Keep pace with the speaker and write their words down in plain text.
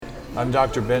I'm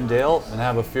Dr. Ben Dale, and I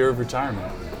have a fear of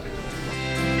retirement.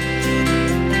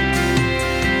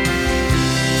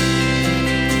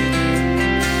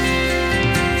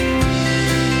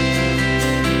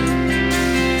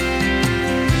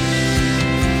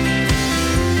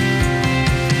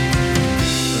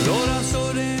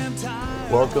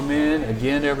 Welcome in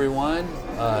again, everyone.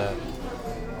 A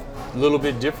little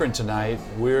bit different tonight.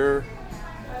 We're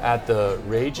at the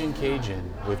Ragin'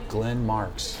 Cajun with Glenn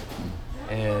Marx,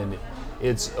 and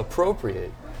it's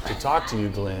appropriate to talk to you,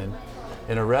 Glenn,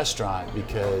 in a restaurant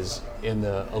because in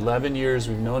the 11 years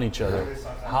we've known each other,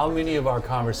 how many of our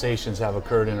conversations have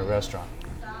occurred in a restaurant?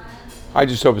 I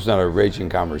just hope it's not a raging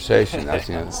conversation. That's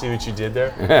the end. See what you did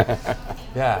there?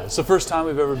 Yeah, it's the first time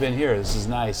we've ever been here. This is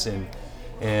nice,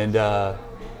 and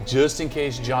just in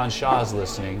case John Shaw is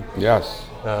listening, Yes.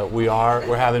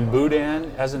 we're having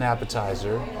Boudin as an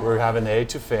appetizer. We're having the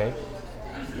etouffee,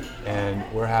 and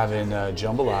we're having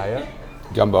jambalaya,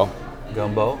 Gumbo.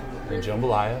 gumbo, and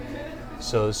jambalaya.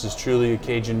 So this is truly a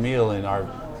Cajun meal, and our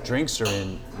drinks are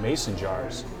in mason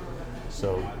jars.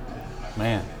 So,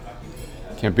 man,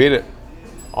 Can't beat it.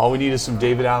 all we need is some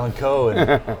David Allan Coe,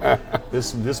 and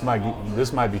this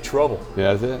might be trouble.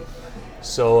 Yeah, that's it.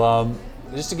 So,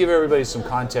 just to give everybody some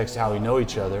context how we know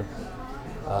each other,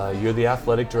 you're the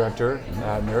athletic director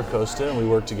at Miracosta, and we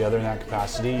work together in that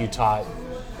capacity. You taught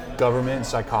government and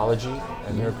psychology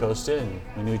at Miracosta, and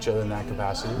we knew each other in that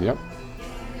capacity. Yep.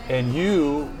 And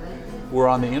you were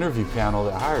on the interview panel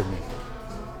that hired me.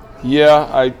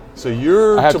 Yeah, So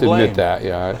you're I have to to blame. admit that.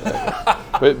 Yeah.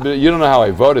 but you don't know how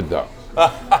I voted though.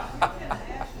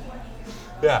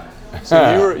 Yeah.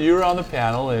 So you were on the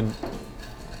panel, and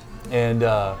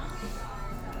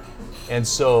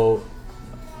so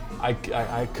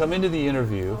I come into the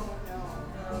interview,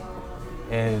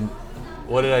 and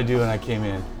what did I do when I came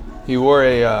in? He wore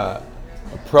a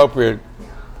appropriate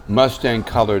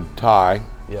Mustang-colored tie,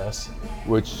 Yes.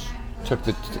 which took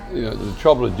the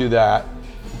trouble to do that.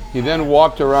 He then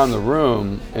walked around the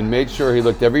room and made sure he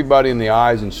looked everybody in the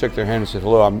eyes and shook their hand and said,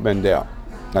 "Hello, I'm Ben Dale.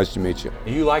 Nice to meet you."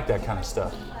 You like that kind of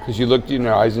stuff. Because you looked in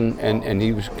their eyes and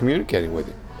he was communicating with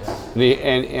you. Yeah.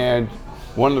 And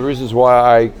one of the reasons why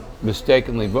I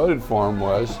mistakenly voted for him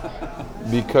was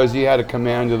because he had a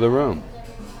command of the room.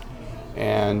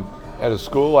 And at a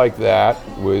school like that,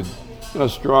 with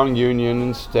strong union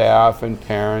and staff and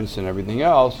parents and everything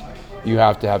else, you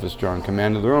have to have a strong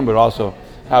command of the room, but also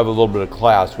have a little bit of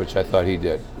class, which I thought he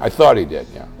did.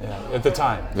 Yeah. Yeah. At the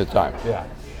time. At the time. Yeah.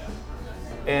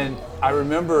 And I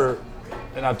remember,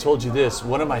 and I've told you this,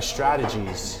 one of my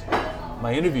strategies,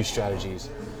 my interview strategies,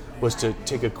 was to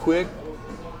take a quick,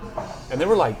 and there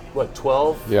were like,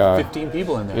 12, Yeah. 15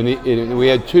 people in there. And we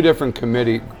had two different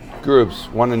committee groups,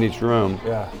 one in each room.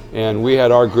 Yeah. And we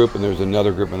had our group, and there was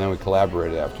another group, and then we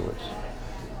collaborated afterwards.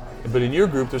 But in your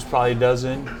group, there's probably a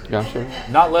dozen, Yeah, sure.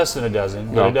 not less than a dozen,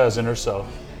 but No. a dozen or so.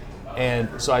 And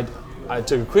so I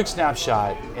took a quick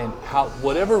snapshot, and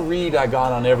whatever read I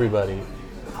got on everybody,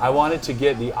 I wanted to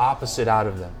get the opposite out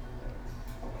of them.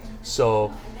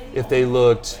 So if they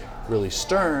looked really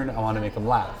stern, I wanted to make them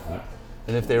laugh.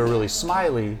 And if they were really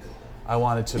smiley, I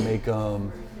wanted to make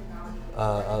them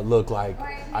look like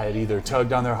I had either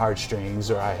tugged on their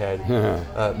heartstrings or I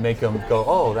had make them go,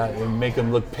 oh, that, and make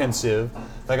them look pensive.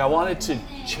 Like I wanted to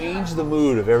change the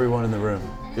mood of everyone in the room,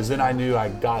 because then I knew I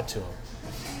got to them.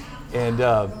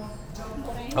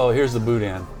 And here's the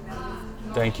Boudin.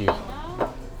 Thank you.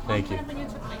 Thank you.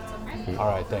 All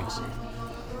right, thanks.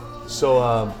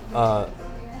 So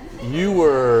you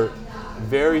were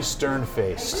very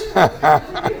stern-faced.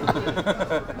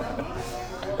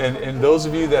 And those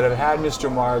of you that have had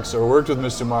Mr. Marx or worked with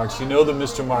Mr. Marx, you know the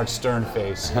Mr. Marx stern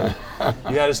face.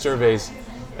 You had a stern face.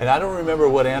 And I don't remember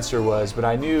what answer it was, but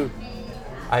I knew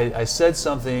I said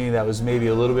something that was maybe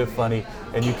a little bit funny,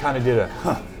 and you kind of did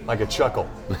like a chuckle.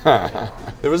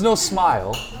 There was no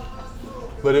smile,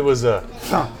 but it was a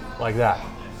like that.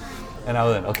 And I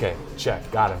went, okay, check,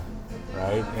 got him,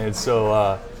 right? And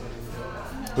so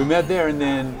we met there, and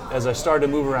then as I started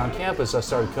to move around campus, I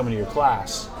started coming to your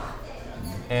class.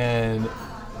 And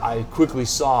I quickly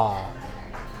saw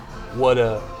what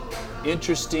a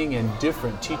interesting and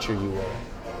different teacher you were.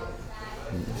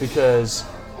 Because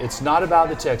it's not about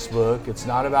the textbook, it's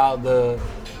not about the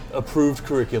approved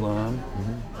curriculum,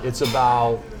 it's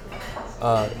about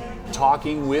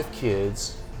talking with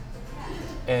kids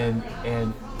and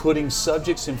putting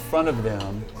subjects in front of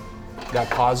them that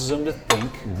causes them to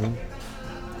think.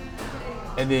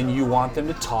 And then you want them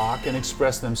to talk and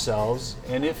express themselves.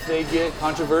 And if they get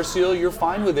controversial, you're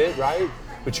fine with it, right?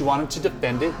 But you want them to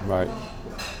defend it. Right.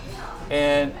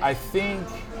 And I think,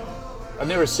 I've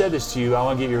never said this to you, I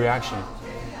want to get your reaction.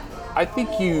 I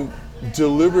think you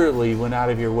deliberately went out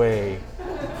of your way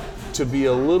to be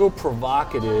a little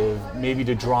provocative, maybe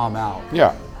to draw them out.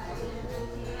 Yeah.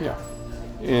 Yeah.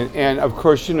 And of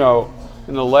course, in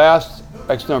the last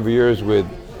X number of years with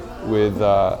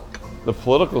the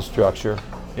political structure,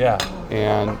 Yeah.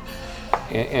 and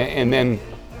then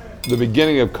the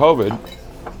beginning of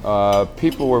COVID,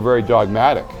 people were very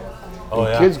dogmatic. Oh,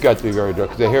 and yeah. Kids got to be very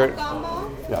dogmatic. They hear it.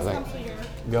 Yeah, thanks.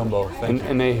 Gumbo, thank you.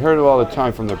 And they heard it all the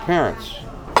time from their parents.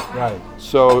 Right.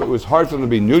 So it was hard for them to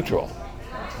be neutral.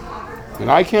 And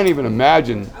I can't even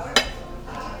imagine.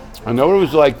 I know what it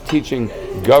was like teaching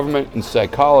government and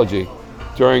psychology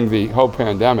during the whole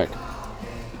pandemic.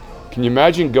 Can you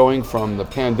imagine going from the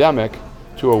pandemic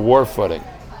to a war footing?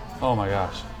 Oh my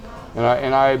gosh.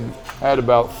 And I had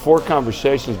about 4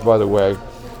 conversations, by the way,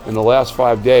 in the last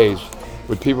 5 days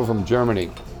with people from Germany.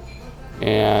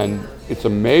 And it's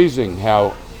amazing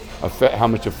how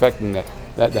much affecting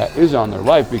that is on their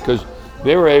life, because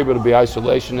they were able to be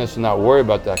isolationists and not worry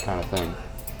about that kind of thing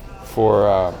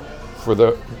for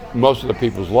the most of the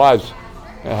people's lives,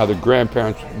 and how the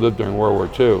grandparents lived during World War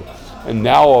II. And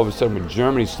now all of a sudden with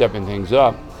Germany stepping things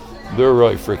up, they're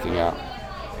really freaking out.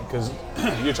 Because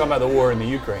you're talking about the war in the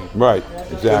Ukraine. Right,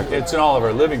 exactly. It's in all of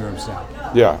our living rooms now.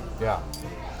 Yeah. Yeah.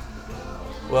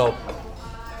 Well,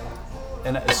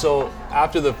 and so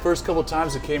after the first couple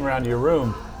times it came around to your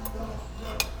room,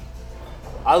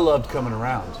 I loved coming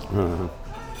around. Uh-huh.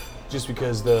 Just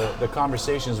because the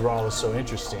conversations were always so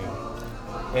interesting.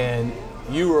 And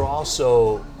you were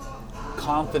also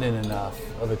confident enough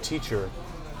of a teacher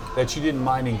that you didn't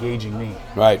mind engaging me.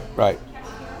 Right, right.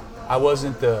 I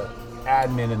wasn't the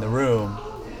admin in the room.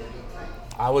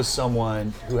 I was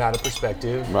someone who had a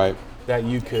perspective Right. that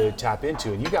you could tap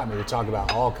into, and you got me to talk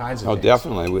about all kinds of things. Oh,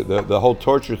 definitely. With the whole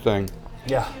torture thing,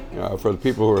 Yeah. for the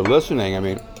people who are listening, I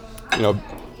mean,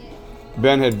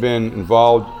 Ben had been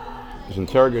involved as an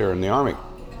interrogator in the Army.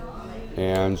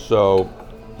 And so,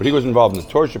 but he was involved in the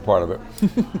torture part of it.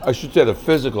 I should say the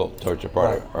physical torture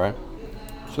part of it, right?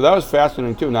 So that was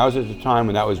fascinating too. And that was at the time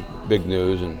when that was big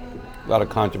news and a lot of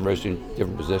controversy in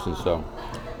different positions. So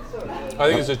I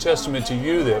think it's a testament to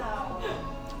you that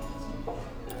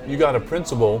you got a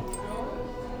principal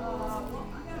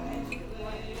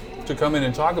to come in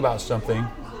and talk about something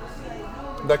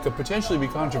that could potentially be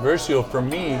controversial for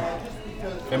me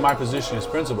in my position as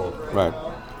principal. right,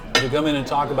 To come in and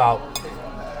talk about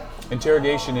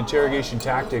interrogation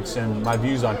tactics, and my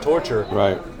views on torture.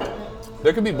 right,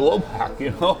 There could be blowback,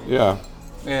 yeah,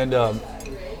 And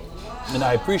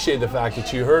I appreciate the fact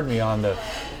that you heard me on the,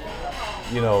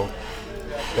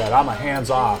 that I'm a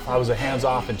hands-off. I was a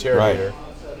hands-off interrogator.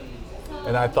 Right.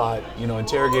 And I thought,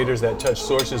 interrogators that touch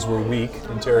sources were weak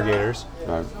interrogators.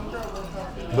 right,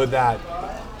 But that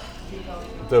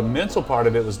the mental part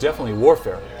of it was definitely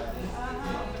warfare.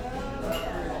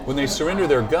 When they surrender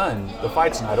their gun, the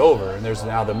fight's not over, and there's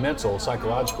now the mental,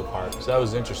 psychological part. So that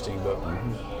was interesting. But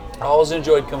I always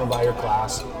enjoyed coming by your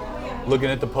class, looking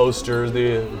at the posters,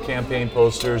 the campaign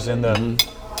posters, and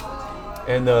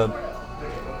the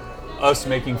us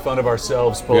making fun of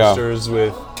ourselves posters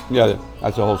with. yeah.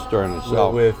 That's a whole story in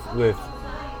itself. With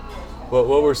what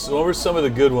were some of the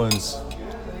good ones?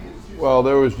 Well,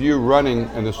 there was you running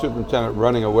and the superintendent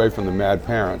running away from the mad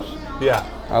parents. Yeah.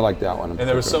 I like that one. And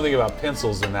there was something about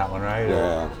pencils in that one, right?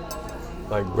 Yeah.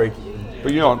 Like breaking.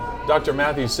 But Dr.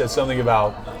 Matthews said something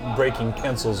about breaking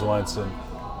pencils once, and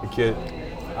the kid,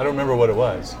 I don't remember what it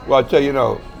was. well, I tell you,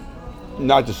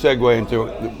 not to segue into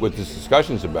what this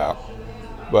discussion's about,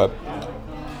 but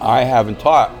I haven't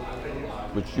taught,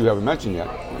 which you haven't mentioned yet,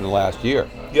 in the last year.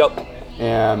 Yep.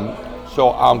 And so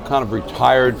I'm kind of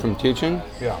retired from teaching.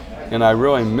 Yeah. And I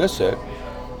really miss it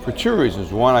for 2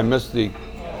 reasons. One, I miss the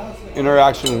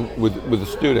interaction with the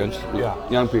students, with Yeah.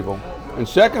 young people. And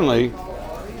secondly,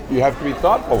 you have to be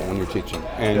thoughtful when you're teaching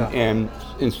and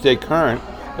stay current.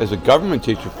 As a government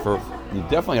teacher, you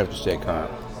definitely have to stay current.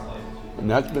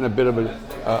 And that's been a bit of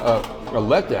a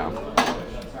letdown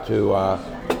to,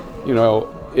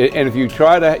 and if you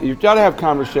try to have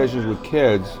conversations with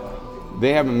kids,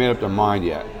 they haven't made up their mind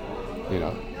yet.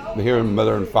 They hear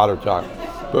mother and father talk.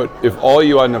 But if all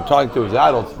you end up talking to is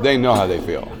adults, they know how they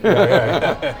feel.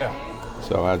 Yeah.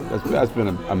 So that's been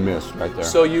a miss right there.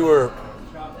 So you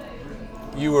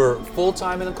were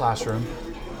full-time in the classroom,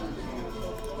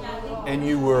 and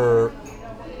you were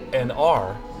and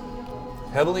are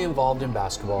heavily involved in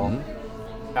basketball.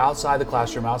 Mm-hmm. Outside the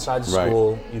classroom, outside the Right.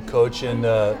 school, you coach in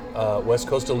the West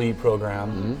Coast Elite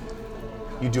program.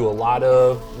 Mm-hmm. You do a lot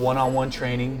of one-on-one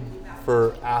training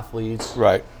for athletes.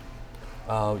 Right.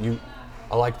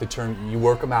 I like the term, you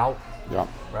work them out, Yeah.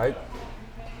 right?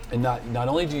 And not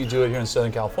only do you do it here in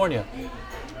Southern California,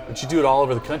 but you do it all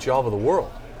over the country, all over the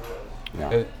world.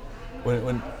 Yeah.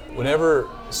 And whenever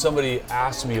somebody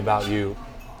asks me about you,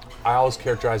 I always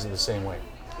characterize it the same way.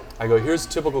 I go, here's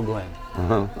typical Glenn.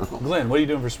 Glenn, what are you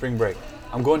doing for spring break?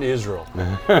 I'm going to Israel.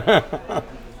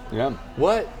 Yeah.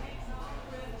 What?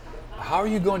 How are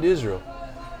you going to Israel?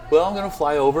 Well, I'm going to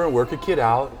fly over and work a kid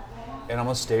out, and I'm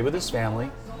going to stay with his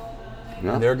family.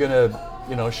 Yeah. And they're going to,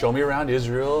 show me around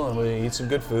Israel, and we eat some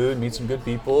good food, meet some good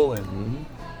people, and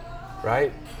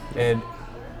right? And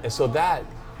so that's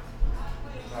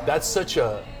such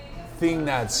a thing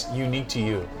that's unique to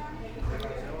you,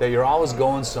 that you're always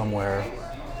going somewhere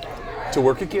to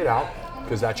work a kid out,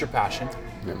 because that's your passion.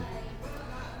 Yeah.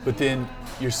 But then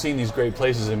you're seeing these great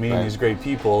places and meeting Right. these great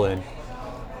people, and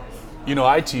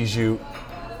I tease you.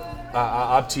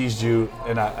 I've teased you,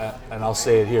 and I'll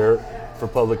say it here for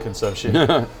public consumption.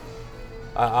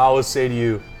 I always say to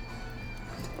you,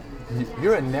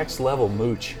 you're a next level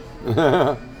mooch.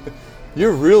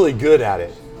 You're really good at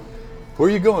it. Where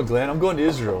are you going, Glenn? I'm going to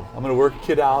Israel. I'm going to work a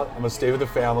kid out. I'm going to stay with the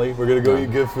family. We're going to go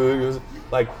eat good food.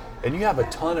 And you have a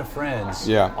ton of friends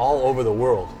all over the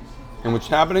world. And what's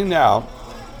happening now,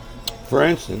 for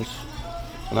instance,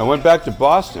 when I went back to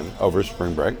Boston over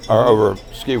spring break, or over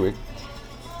ski week,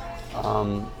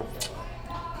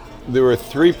 there were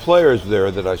 3 players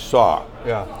there that I saw.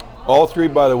 Yeah. All 3,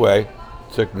 by the way,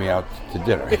 took me out to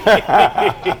dinner.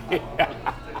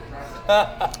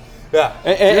 Yeah.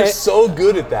 You're so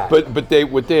good at that. But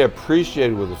what they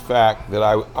appreciated was the fact that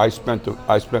I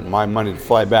spent my money to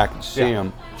fly back and see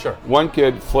him. Sure. One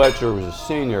kid, Fletcher, was a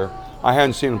senior. I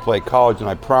hadn't seen him play college, and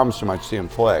I promised him I'd see him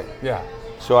play. Yeah.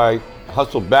 So I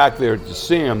hustled back there to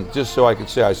see him just so I could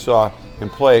say I saw him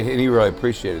play, and he really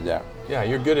appreciated that. Yeah,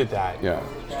 you're good at that. Yeah.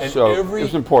 And So it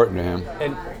was important to him.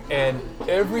 And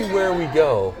everywhere we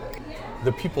go,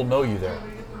 the people know you there.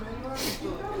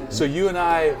 So you and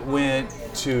I went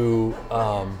to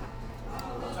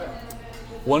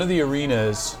one of the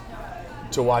arenas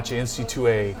to watch an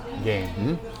NC2A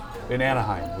game in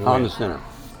Anaheim.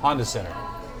 Honda Center.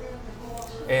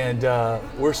 And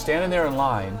we're standing there in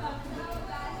line,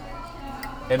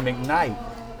 and McKnight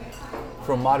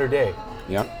from Mater Dei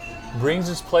brings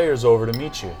his players over to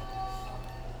meet you.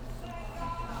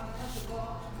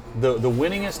 The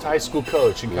winningest high school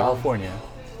coach in California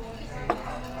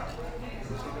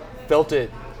felt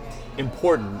it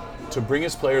important to bring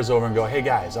his players over and go, hey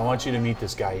guys, I want you to meet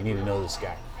this guy. You need to know this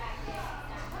guy.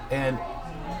 And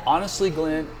honestly,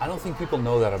 Glenn, I don't think people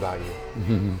know that about you.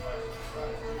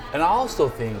 And I also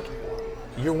think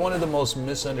you're one of the most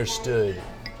misunderstood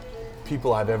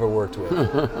people I've ever worked with.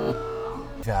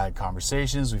 We've had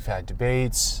conversations, we've had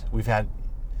debates, we've had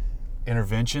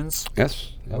interventions.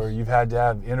 Yes. Where you've had to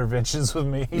have interventions with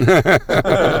me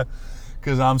because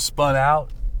I'm spun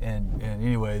out. And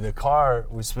anyway, the car,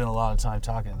 we spent a lot of time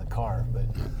talking in the car. But,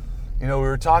 we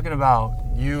were talking about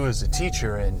you as a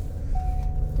teacher and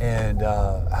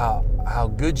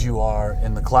how good you are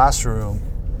in the classroom,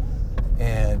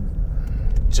 and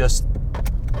just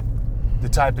the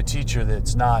type of teacher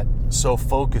that's not so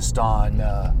focused on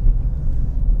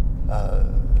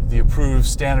the approved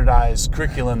standardized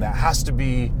curriculum that has to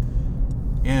be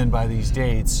in by these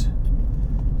dates.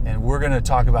 And we're going to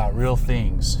talk about real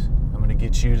things. I'm going to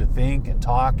get you to think and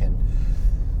talk and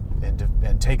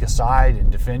take a side and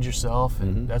defend yourself,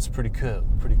 and that's pretty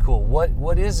cool.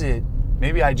 What is it?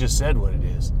 Maybe I just said what it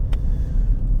is,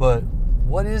 but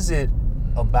what is it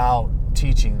about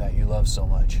teaching that you love so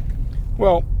much?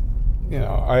 Well,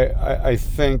 I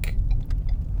think,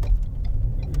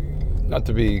 not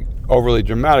to be overly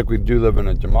dramatic, we do live in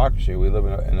a democracy. We live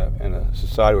in a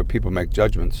society where people make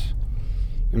judgments.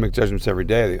 They make judgments every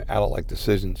day. They adult-like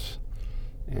decisions,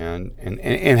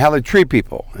 and how they treat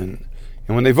people, and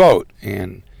when they vote,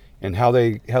 and how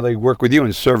they work with you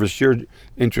and service your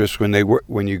interests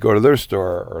when you go to their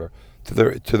store or to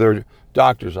their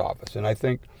doctor's office. And I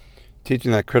think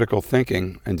teaching that critical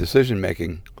thinking and decision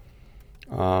making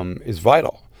is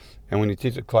vital. And when you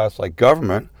teach a class like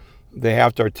government, they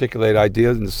have to articulate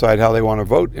ideas and decide how they want to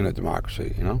vote in a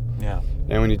democracy, Yeah.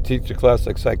 And when you teach a class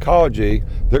like psychology,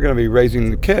 they're going to be raising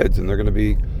the kids, and they're going to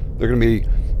be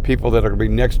people that are going to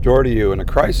be next door to you in a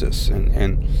crisis.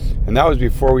 And that was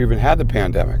before we even had the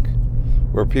pandemic,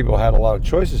 where people had a lot of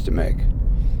choices to make.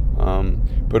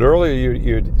 But earlier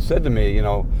you said to me,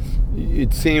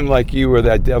 it seemed like you were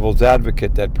that devil's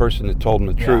advocate, that person that told them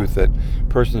the truth, that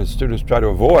person that students try to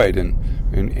avoid, and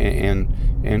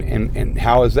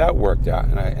how has that worked out?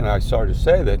 And I started to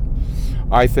say that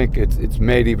I think it's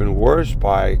made even worse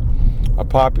by a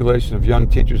population of young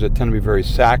teachers that tend to be very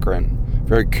saccharine,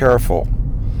 very careful,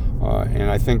 and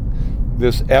I think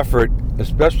this effort,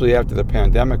 especially after the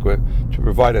pandemic, to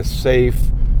provide a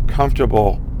safe,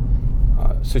 comfortable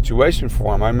situation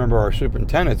for them. I remember our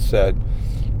superintendent said,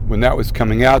 when that was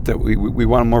coming out, that we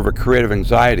wanted more of a creative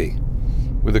anxiety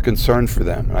with a concern for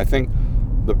them. And I think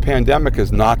the pandemic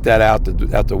has knocked that out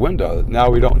the window. Now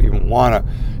we don't even want a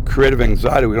creative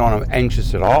anxiety. We don't have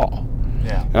anxious at all.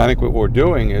 Yeah. And I think what we're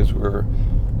doing is we're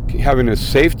having a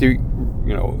safety,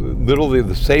 literally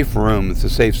the safe room. It's a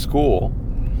safe school.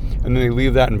 And then they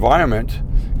leave that environment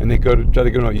and they try to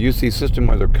go to a UC system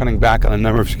where they're cutting back on the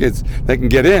number of kids they can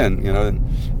get in,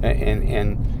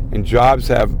 and jobs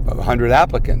have 100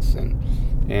 applicants,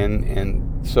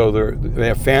 and so they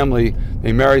have family.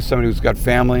 They marry somebody who's got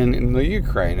family in the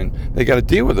Ukraine, and they got to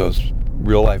deal with those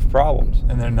real life problems.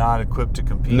 And they're not equipped to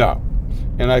compete. No,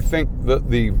 and I think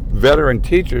the veteran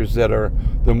teachers that are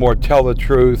the more tell the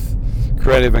truth,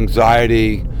 creative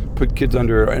anxiety, put kids in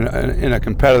a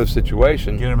competitive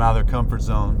situation, get them out of their comfort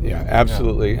zone. Yeah,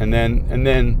 absolutely. Yeah. And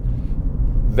then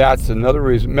that's another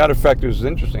reason. Matter of fact, it was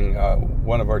interesting.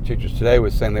 One of our teachers today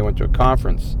was saying they went to a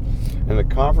conference, and the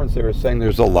conference they were saying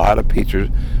there's a lot of teachers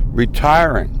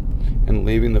retiring and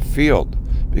leaving the field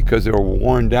because they were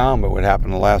worn down by what happened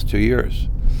in the last 2 years.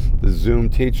 The Zoom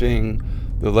teaching,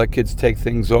 the let kids take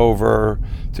things over.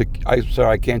 I'm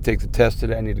sorry, I can't take the test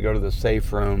today. I need to go to the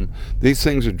safe room. These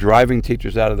things are driving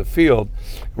teachers out of the field,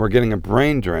 and we're getting a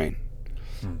brain drain.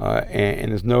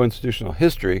 And there's no institutional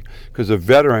history because the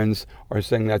veterans are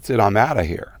saying, that's it, I'm out of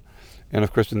here. And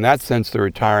of course, in that sense, they're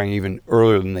retiring even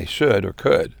earlier than they should or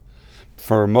could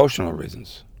for emotional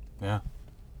reasons. Yeah.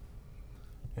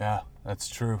 Yeah, that's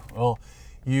true. Well,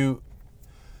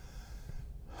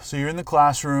 so you're in the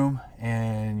classroom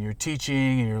and you're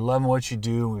teaching and you're loving what you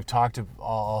do. We've talked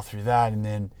all through that. And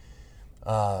then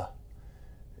the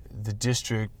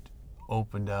district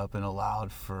opened up and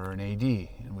allowed for an AD.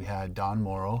 And we had Don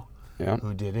Morrow,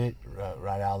 who did it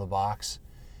right out of the box.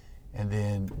 And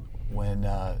then when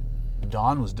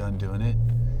Don was done doing it,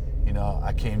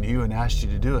 I came to you and asked you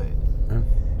to do it. Yeah.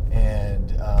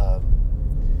 And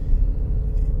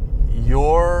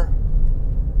your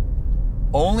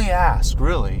only ask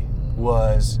really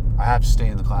was, I have to stay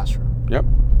in the classroom. Yep.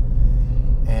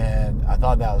 And I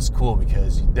thought that was cool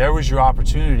because there was your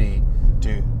opportunity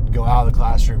to go out of the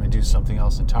classroom and do something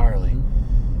else entirely.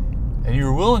 And you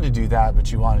were willing to do that,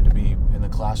 but you wanted to be in the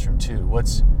classroom too.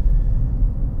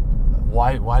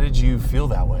 Why did you feel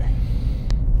that way?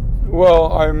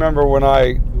 Well, I remember when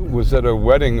I was at a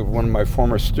wedding of one of my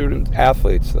former student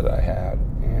athletes that I had,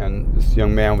 and this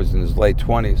young man was in his late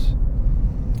 20s,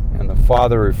 and the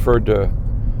father referred to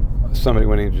somebody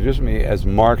when he introduced me as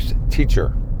Mark's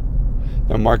teacher.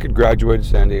 Now, Mark had graduated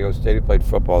San Diego State. He played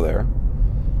football there.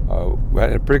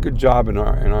 Had a pretty good job in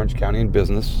Orange County in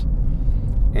business.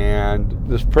 And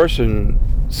this person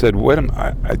said, wait a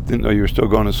minute, I didn't know you were still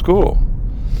going to school.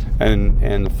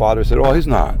 And the father said, oh, he's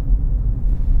not.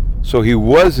 So he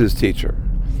was his teacher.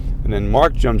 And then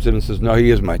Mark jumps in and says, no,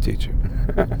 he is my teacher.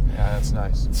 Yeah, that's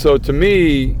nice. So to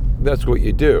me, that's what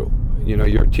you do.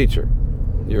 You're a teacher.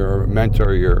 You're a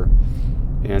mentor.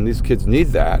 And these kids need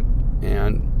that.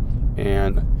 And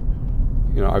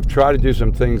I've tried to do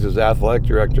some things as athletic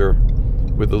director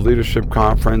with the leadership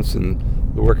conference and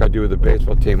the work I do with the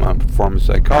baseball team on performance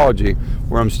psychology,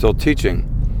 where I'm still teaching.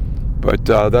 But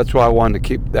that's why I wanted to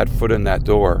keep that foot in that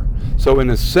door. So in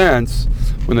a sense,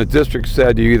 when the district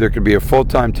said you either could be a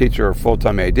full-time teacher or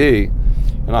full-time AD,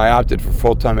 and I opted for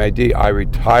full-time AD, I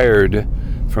retired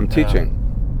from teaching.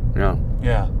 Yeah,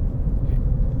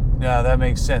 that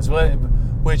makes sense.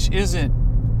 Which isn't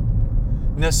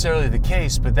necessarily the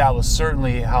case, but that was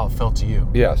certainly how it felt to you.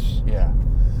 Yes. Yeah.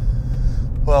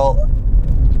 Well,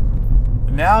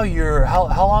 now you're how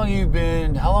long you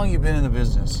been in the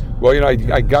business? Well,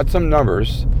 I got some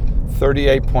numbers.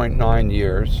 38.9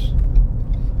 years,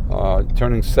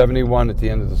 turning 71 at the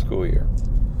end of the school year.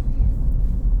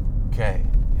 Okay,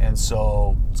 and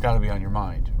so it's got to be on your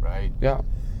mind, right? Yeah.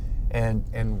 And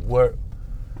what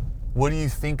do you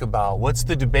think about? What's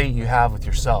the debate you have with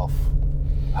yourself?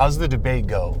 How's the debate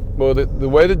go? Well, the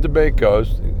way the debate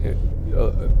goes,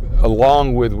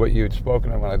 along with what you had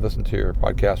spoken of when I listened to your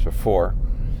podcast before,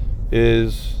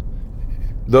 is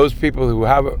those people who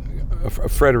have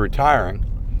afraid of retiring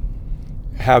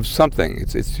have something.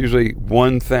 It's usually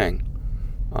one thing.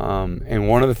 And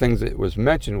one of the things that was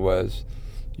mentioned was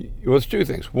it's two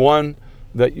things. One,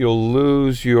 that you'll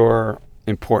lose your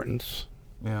importance.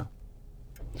 Yeah.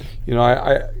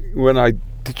 I when I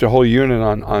teach a whole unit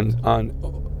on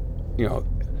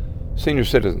senior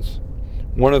citizens,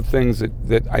 one of the things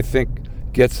that I think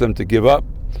gets them to give up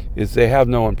is they have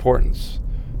no importance.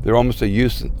 they're almost a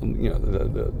use,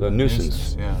 the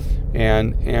nuisance. Yeah.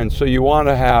 And so you want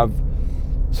to have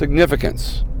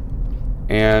significance.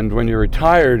 And when you're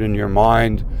retired in your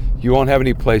mind, you won't have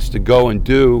any place to go and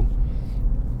do,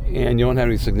 and you won't have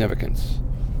any significance.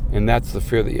 And that's the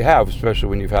fear that you have, especially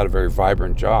when you've had a very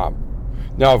vibrant job.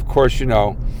 Now, of course,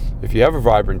 if you have a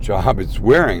vibrant job, it's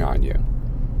wearing on you.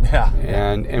 Yeah.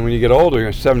 And when you get older,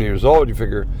 you're 70 years old, you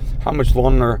figure, how much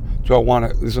longer do I want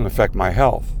to, this is going to affect my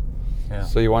health. Yeah.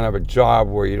 So you want to have a job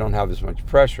where you don't have as much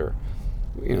pressure.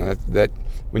 That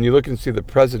when you look and see the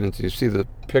presidents, you see the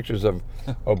pictures of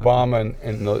Obama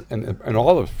and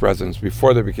all the presidents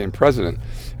before they became president,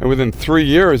 and within 3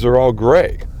 years they're all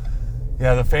gray.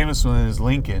 Yeah, the famous one is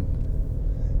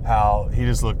Lincoln. How he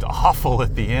just looked awful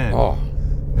at the end. Oh,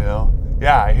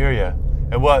 Yeah, I hear you.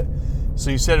 And so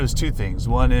you said it was two things.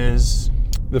 One is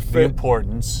the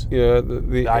importance. Yeah,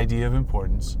 the idea of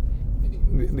importance.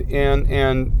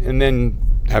 And then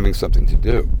having something to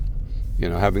do.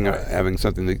 Having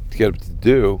something to get up to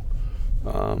do.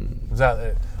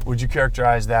 Would you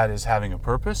characterize that as having a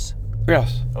purpose?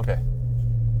 Yes. Okay.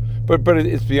 But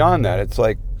it's beyond that. It's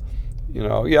like, you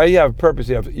have a purpose.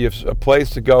 You have a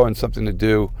place to go and something to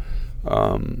do,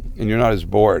 and you're not as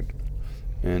bored.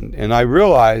 And I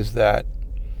realize that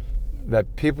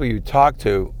people you talk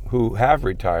to who have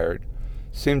retired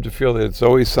seem to feel that it's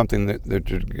always something that they're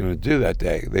going to do that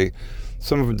day.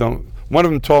 Some of them don't. One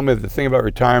of them told me that the thing about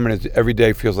retirement is every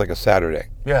day feels like a Saturday.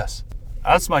 Yes,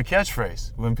 that's my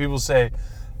catchphrase. When people say,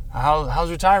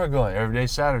 "How's retirement going?" Every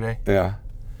day's Saturday. Yeah.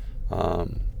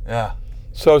 Yeah.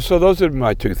 So those are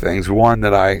my two things. One,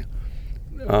 that I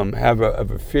have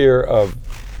a fear of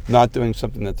not doing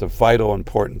something that's a vital,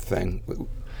 important thing.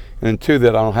 And two,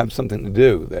 that I don't have something to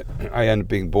do, that I end up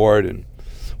being bored and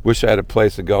wish I had a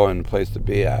place to go and a place to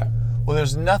be at. Well,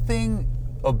 there's nothing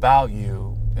about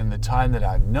you in the time that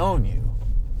I've known you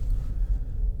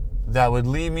that would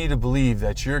lead me to believe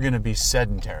that you're going to be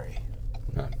sedentary.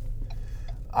 No.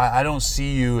 I don't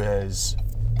see you as,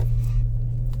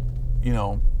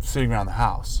 sitting around the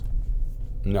house.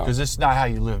 No. Because it's not how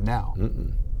you live now.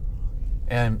 Mm-mm.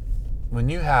 And when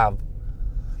you have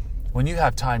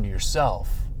time to yourself,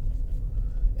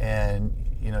 and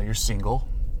you're single,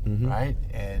 mm-hmm. right?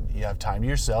 And you have time to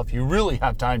yourself. You really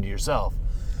have time to yourself.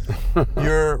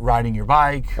 You're riding your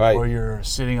bike, right. Or you're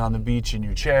sitting on the beach in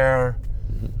your chair,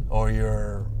 mm-hmm. or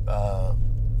you're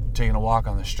taking a walk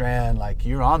on the Strand. Like,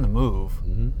 you're on the move.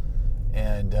 Mm-hmm.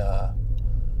 And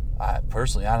I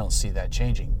don't see that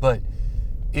changing. But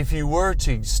if you were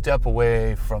to step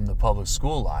away from the public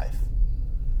school life,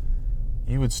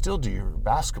 you would still do your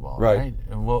basketball, right?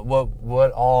 And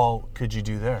what all could you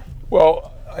do there?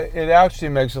 Well, it actually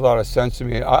makes a lot of sense to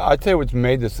me. I tell you what's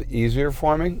made this easier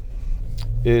for me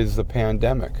is the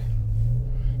pandemic.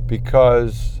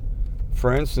 Because,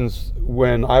 for instance,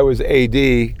 when I was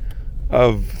AD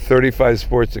of 35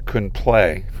 sports that couldn't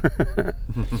play,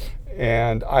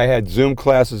 and I had Zoom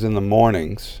classes in the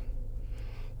mornings,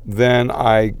 then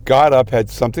I got up, had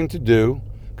something to do,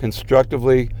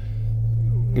 constructively,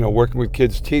 working with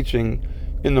kids, teaching.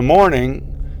 In the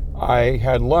morning, I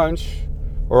had lunch,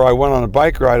 or I went on a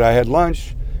bike ride, I had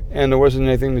lunch, and there wasn't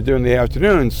anything to do in the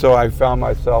afternoon, so I found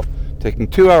myself taking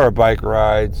 2-hour bike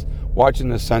rides, watching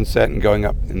the sunset, and going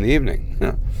up in the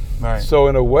evening. Right. So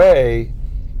in a way,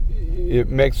 it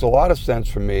makes a lot of sense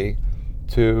for me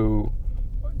to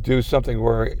do something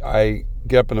where I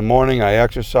get up in the morning, I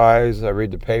exercise, I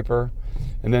read the paper,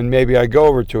 and then maybe I go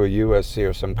over to a USC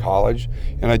or some college,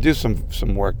 and I do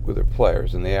some work with their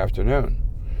players in the afternoon.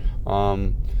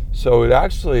 So it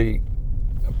actually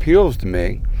appeals to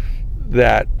me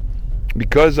that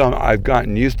because I've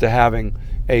gotten used to having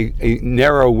a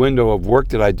narrow window of work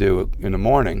that I do in the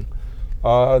morning,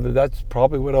 that's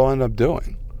probably what I'll end up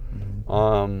doing.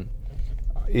 Mm-hmm.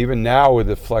 Even now with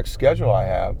the flex schedule I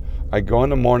have, I go in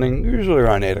the morning, usually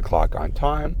around 8 o'clock on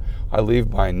time. I leave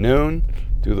by noon,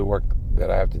 do the work that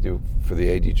I have to do for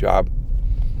the AD job,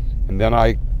 and then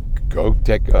I go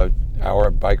take an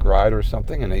hour bike ride or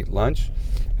something and eat lunch.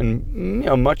 And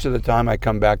much of the time I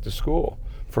come back to school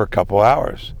for a couple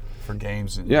hours. For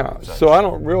games and such. So I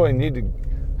don't really need to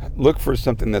look for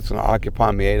something that's going to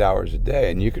occupy me 8 hours a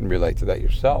day, and you can relate to that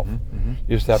yourself. Mm-hmm, mm-hmm.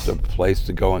 You just have to have a place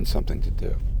to go and something to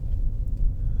do.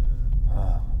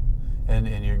 And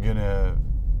you're going to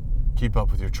keep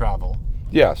up with your travel.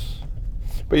 Yes.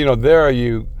 But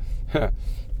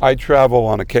I travel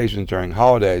on occasion during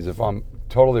holidays. If I'm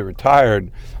totally retired,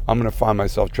 I'm going to find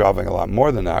myself traveling a lot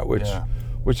more than that,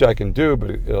 which I can do,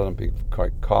 but it'll be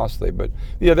quite costly. But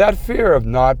that fear of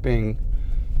not being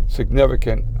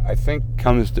significant, I think,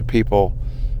 comes to people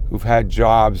who've had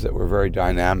jobs that were very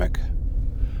dynamic.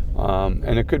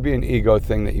 And it could be an ego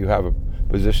thing that you have a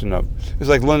position of. It's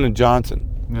like Lyndon Johnson.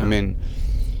 Yeah. I mean,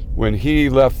 when he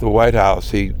left the White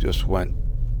House, he just went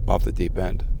off the deep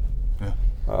end. Yeah.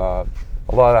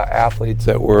 A lot of athletes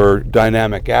that were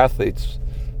dynamic athletes,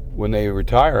 when they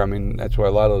retire, I mean, that's why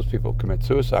a lot of those people commit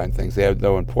suicide and things. They have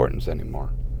no importance anymore.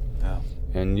 Yeah.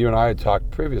 And you and I had talked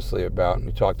previously about, and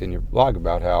you talked in your blog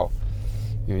about how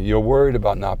you're worried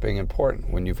about not being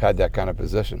important when you've had that kind of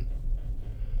position.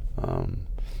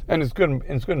 And it's good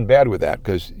and bad with that,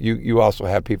 because you also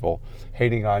have people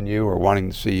hating on you or wanting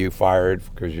to see you fired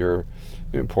because you're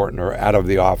important or out of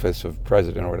the office of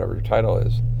president or whatever your title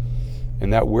is.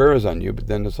 And that wears on you, but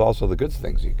then there's also the good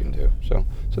things you can do. So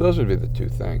those would be the two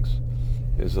things,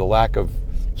 is the lack of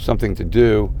something to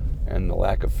do and the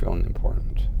lack of feeling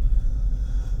important.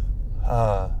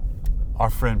 Our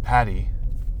friend Patty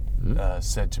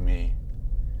said to me,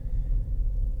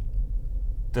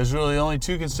 there's really only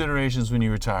two considerations when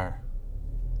you retire.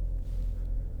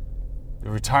 The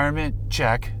retirement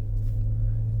check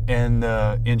and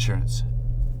the insurance.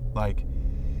 Like,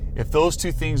 if those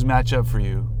two things match up for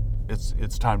you,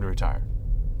 it's time to retire.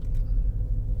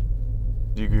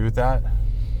 Do you agree with that?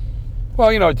 Well,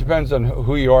 it depends on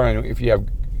who you are, and if you have,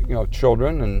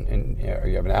 children and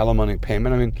you have an alimony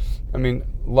payment. I mean,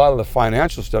 a lot of the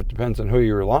financial stuff depends on who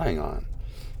you're relying on.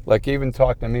 Like, even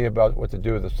talk to me about what to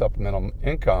do with the supplemental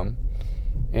income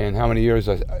and how many years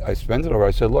I spend it over.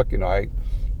 I said, look,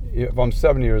 if I'm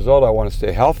 70 years old, I want to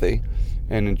stay healthy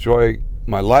and enjoy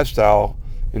my lifestyle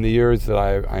in the years that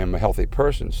I am a healthy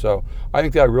person. So I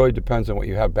think that really depends on what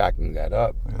you have backing that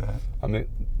up. Look at that. I mean,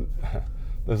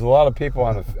 there's a lot of people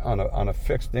on a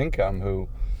fixed income who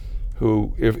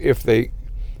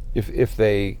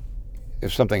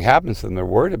if something happens to them, they're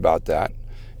worried about that,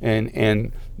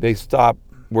 and they stop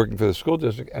working for the school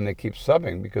district and they keep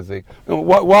subbing because they.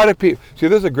 Why do people? See,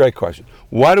 this is a great question.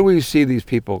 Why do we see these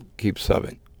people keep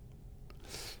subbing?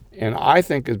 And I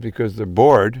think it's because they're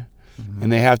bored,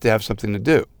 and they have to have something to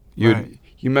do. Right.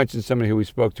 You mentioned somebody who we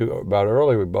spoke to about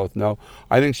earlier. We both know.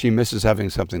 I think she misses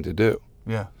having something to do.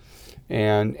 Yeah.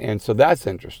 And so that's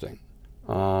interesting.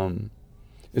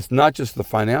 It's not just the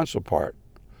financial part,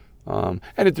 and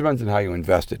it depends on how you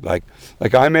invest it. Like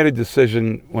I made a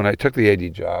decision when I took the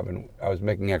AD job and I was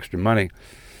making extra money.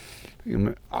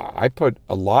 I put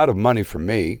a lot of money for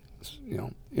me,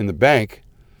 in the bank,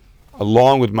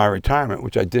 along with my retirement,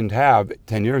 which I didn't have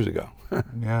 10 years ago.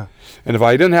 Yeah. And if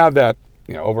I didn't have that,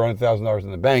 over $100,000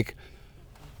 in the bank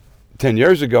 10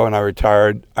 years ago and I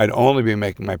retired, I'd only be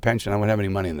making my pension. I wouldn't have any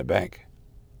money in the bank.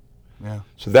 Yeah.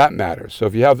 So that matters. So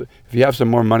if you have some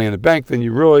more money in the bank, then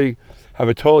you really have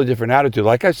a totally different attitude.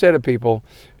 Like I say to people,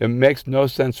 it makes no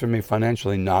sense for me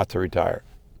financially not to retire.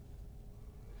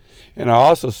 And I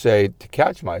also say, to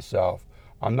catch myself,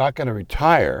 I'm not going to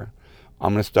retire.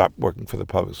 I'm going to stop working for the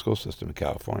public school system in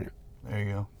California. There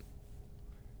you go.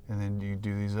 And then you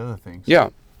do these other things. Yeah.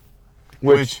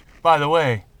 Which, by the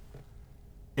way,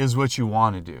 is what you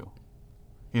want to do.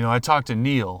 I talked to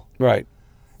Neil. Right.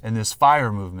 And this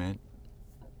fire movement,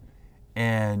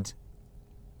 and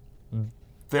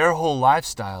their whole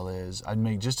lifestyle is, I'd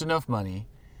make just enough money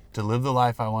to live the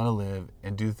life I want to live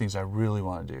and do the things I really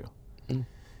want to do.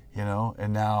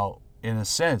 And now, in a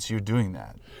sense, you're doing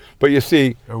that. But you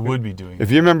see, or would be doing.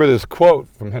 If you remember this quote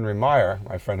from Henry Meyer,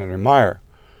 my friend Henry Meyer,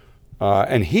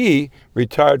 and he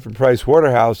retired from Price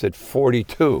Waterhouse at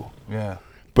 42. Yeah.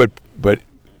 But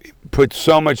put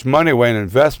so much money away in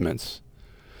investments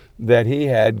that he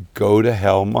had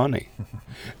go-to-hell money.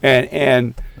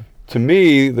 and to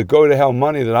me, the go-to-hell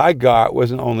money that I got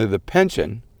wasn't only the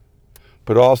pension,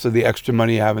 but also the extra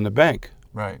money you have in the bank.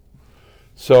 Right.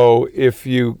 So if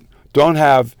you don't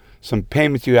have some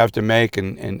payments you have to make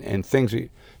and things,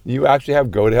 you actually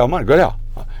have go-to-hell money. Go to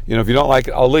hell. If you don't like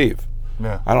it, I'll leave.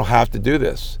 Yeah. I don't have to do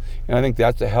this. And I think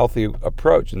that's a healthy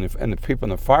approach. And the people in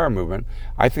the fire movement,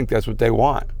 I think that's what they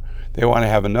want. They want to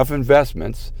have enough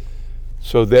investments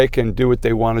so they can do what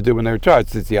they want to do when they retire.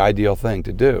 It's the ideal thing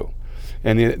to do.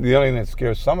 And the only thing that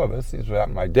scares some of us is what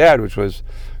happened to my dad, which was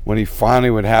when he finally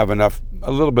would have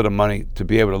a little bit of money to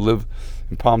be able to live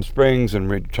in Palm Springs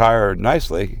and retire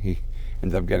nicely, he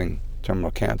ended up getting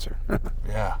terminal cancer.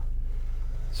 Yeah.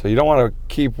 So you don't want to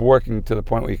keep working to the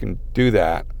point where you can do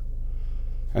that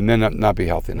and then not be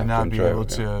healthy enough to enjoy it. And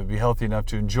not be able to be healthy enough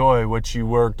to enjoy what you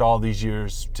worked all these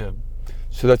years to.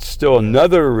 So that's still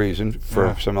another reason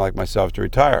for someone like myself to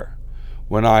retire.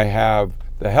 When I have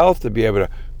the health to be able to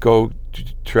go to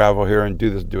travel here and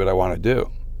do what I want to do.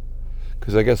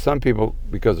 Because I guess some people,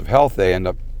 because of health, they end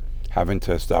up having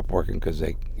to stop working because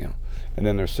they, and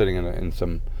then they're sitting in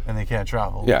some. And they can't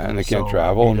travel. Yeah, and they can't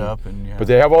travel. But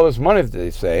they have all this money that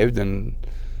they saved, and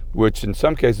which in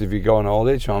some cases, if you go in an old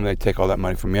age home, they take all that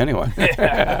money from you anyway.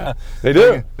 Yeah. They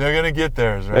do. They're going to get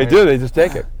theirs, right? They do. They just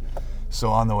take it. So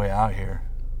on the way out here,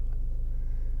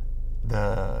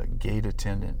 the gate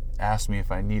attendant asked me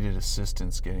if I needed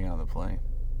assistance getting on the plane.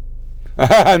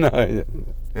 No.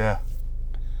 Yeah.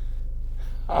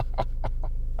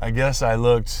 I guess I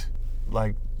looked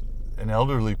like an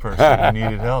elderly person who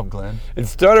needed help, Glenn. It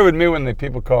started with me when the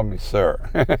people called me sir.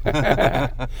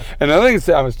 And another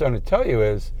thing I was starting to tell you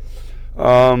is,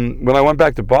 when I went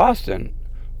back to Boston,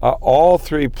 all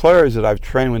three players that I've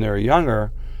trained when they were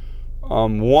younger,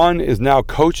 one is now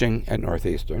coaching at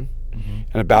Northeastern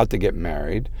and about to get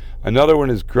married. Another one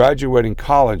is graduating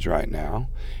college right now.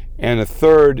 And a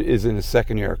third is in the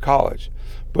second year of college.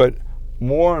 But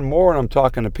more and more when I'm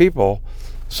talking to people,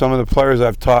 some of the players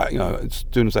I've taught,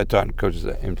 students I taught and coaches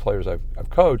and players I've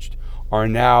coached are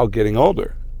now getting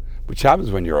older, which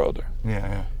happens when you're older.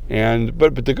 Yeah. And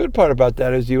but the good part about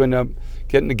that is you end up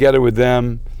getting together with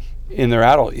them in their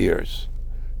adult years,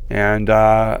 and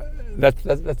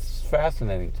that's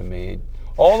fascinating to me.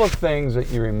 All the things that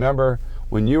you remember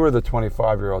when you were the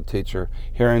 25-year-old teacher,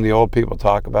 hearing the old people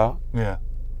talk about. Yeah.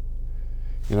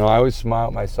 I always smile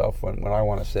at myself when I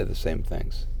want to say the same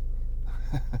things.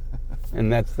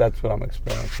 And that's what I'm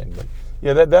experiencing. But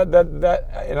yeah,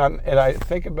 and I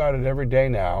think about it every day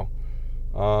now,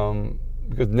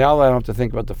 because now that I don't have to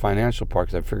think about the financial part,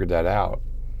 because I figured that out.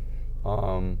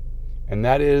 And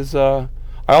that is, I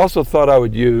also thought I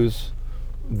would use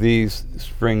these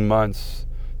spring months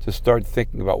to start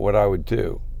thinking about what I would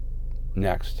do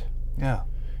next. Yeah.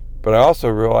 But I also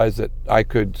realized that I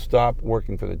could stop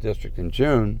working for the district in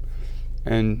June,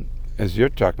 and as you're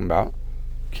talking about,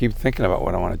 keep thinking about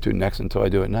what I want to do next until I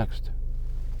do it next.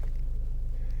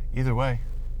 Either way.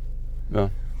 Yeah.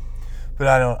 But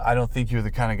I don't think you're the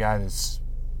kind of guy that's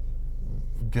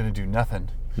gonna do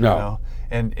nothing. No.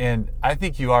 And I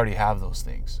think you already have those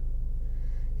things.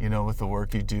 With the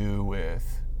work you do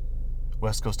with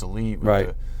West Coast Elite, with right.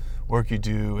 the work you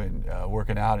do and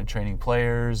working out and training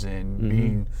players and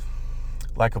being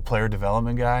like a player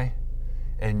development guy,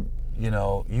 and you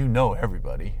know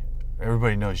everybody.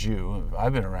 Everybody knows you.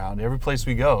 I've been around every place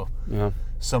we go. Yeah.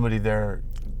 Somebody there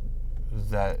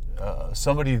at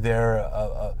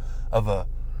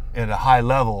a high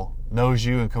level knows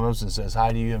you and comes up and says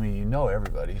hi to you. I mean, you know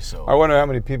everybody. So I wonder how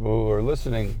many people who are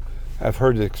listening have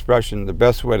heard the expression, the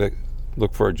best way to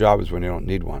look for a job is when you don't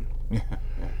need one. Yeah.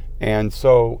 And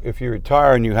so if you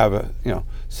retire and you have a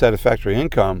satisfactory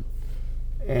income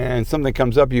and something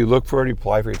comes up, you look for it, you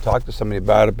apply for it, you talk to somebody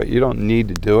about it, but you don't need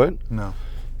to do it. No.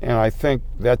 And I think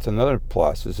that's another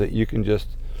plus, is that you can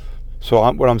just,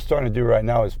 what I'm starting to do right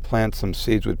now is plant some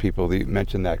seeds with people. You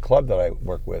mentioned that club that I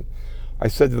work with. I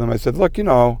said to them, look,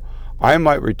 I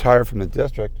might retire from the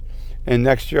district, and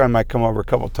next year I might come over a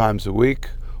couple times a week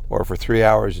or for 3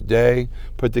 hours a day,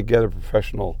 put together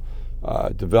professional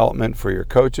development for your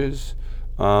coaches,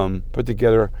 put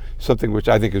together something which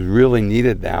I think is really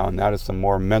needed now, and that is some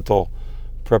more mental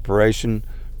preparation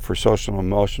for social and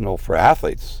emotional for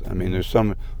athletes. I mean,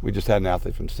 we just had an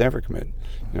athlete from Stanford commit,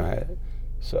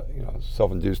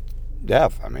 self-induced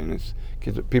death. I mean,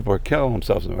 people are killing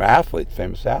themselves, and they're athletes,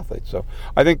 famous athletes. So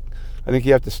I think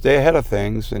you have to stay ahead of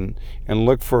things and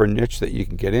look for a niche that you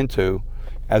can get into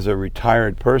as a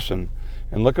retired person.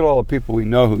 And look at all the people we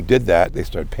know who did that. They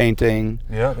start painting,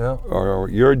 or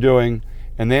you're doing,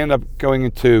 and they end up going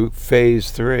into phase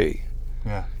 3.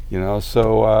 Yeah.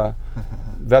 So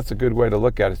that's a good way to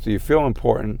look at it. So you feel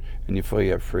important and you feel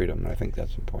you have freedom. And I think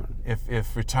that's important.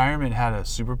 If retirement had a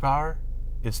superpower,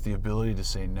 it's the ability to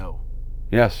say no.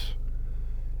 Yes.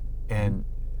 And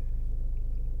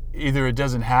either it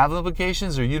doesn't have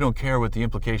implications or you don't care what the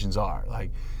implications are.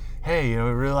 Like, hey,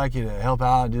 we'd really like you to help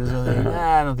out, do something.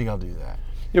 I don't think I'll do that.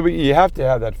 Yeah, but you have to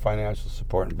have that financial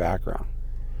support and background.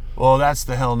 Well, that's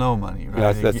the hell no money,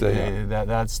 right?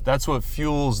 That's what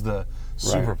fuels the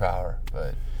superpower.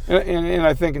 Right. But and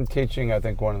I think in teaching,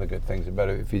 one of the good things about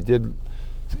it, if you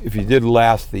did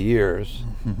last the years,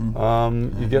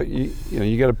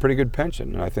 you get a pretty good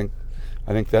pension, and I think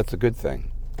that's a good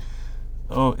thing.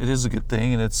 Oh, it is a good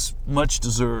thing, and it's much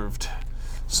deserved.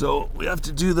 So we have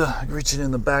to do reaching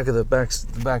in the back of the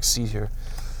back seat here.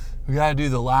 We got to do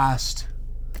the last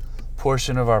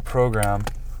portion of our program.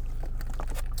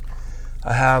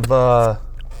 I have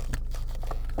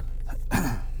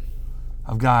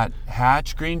I've got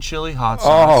Hatch green chili hot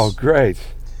sauce. Oh, great!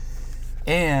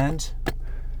 And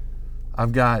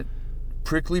I've got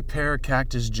prickly pear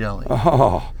cactus jelly.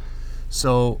 Oh.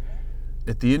 So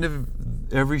at the end of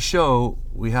every show,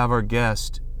 we have our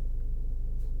guest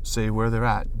say where they're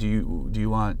at. Do you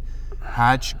want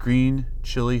Hatch green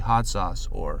chili hot sauce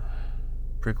or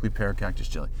prickly pear cactus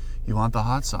chili. You want the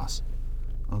hot sauce?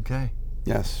 Okay.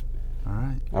 Yes. All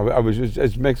right. I was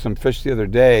just making some fish the other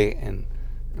day, and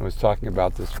I was talking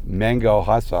about this mango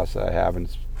hot sauce that I have, and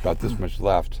it's about this much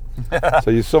left.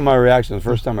 So you saw my reaction the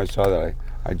first time I saw that.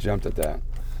 I jumped at that.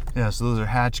 Yeah, so those are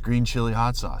Hatch green chili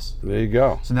hot sauce. There you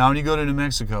go. So now when you go to New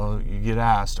Mexico, you get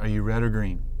asked, are you red or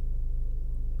green?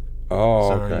 Oh,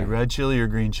 So okay. are you red chili or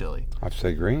green chili? I'd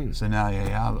say green. So now,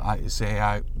 I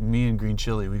say, me and green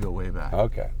chili, we go way back.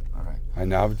 Okay. All right. I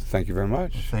now thank you very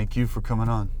much. Thank you for coming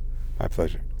on. My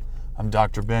pleasure. I'm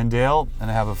Dr. Ben Dale,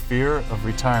 and I have a fear of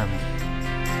retirement.